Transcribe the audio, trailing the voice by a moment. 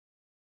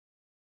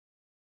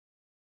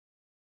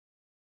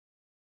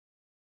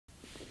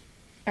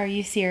Are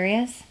you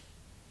serious?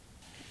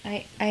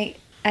 I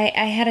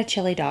had a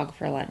chili dog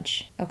for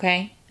lunch,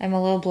 okay? I'm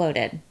a little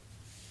bloated.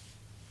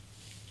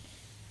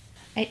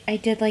 I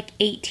did like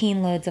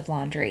 18 loads of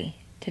laundry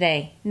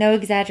today. No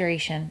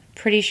exaggeration.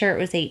 Pretty sure it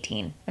was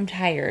 18. I'm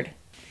tired.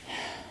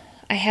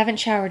 I haven't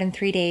showered in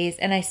 3 days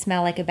and I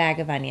smell like a bag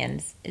of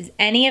onions. Is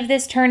any of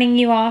this turning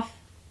you off?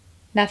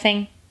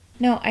 Nothing?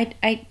 No,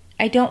 I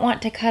don't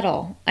want to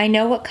cuddle. I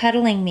know what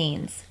cuddling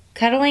means.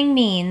 Cuddling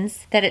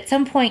means that at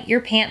some point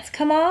your pants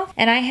come off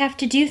and I have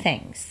to do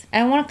things.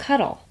 I want to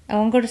cuddle. I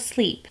want to go to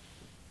sleep.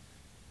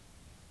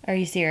 Are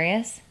you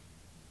serious?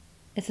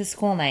 It's a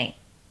school night.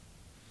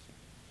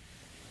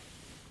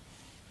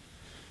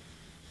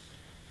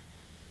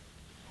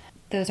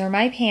 Those are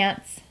my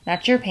pants,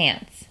 not your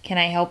pants. Can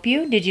I help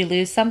you? Did you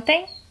lose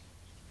something?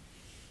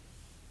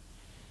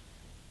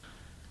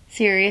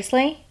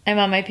 Seriously? I'm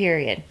on my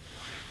period.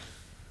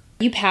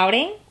 Are you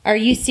pouting? Are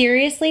you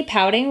seriously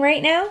pouting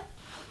right now?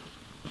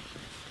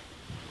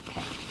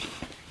 Okay.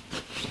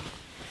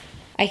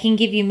 I can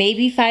give you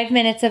maybe 5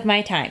 minutes of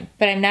my time,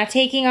 but I'm not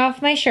taking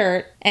off my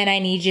shirt and I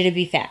need you to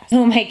be fast.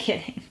 Who am I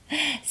kidding?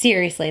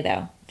 Seriously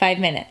though, 5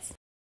 minutes.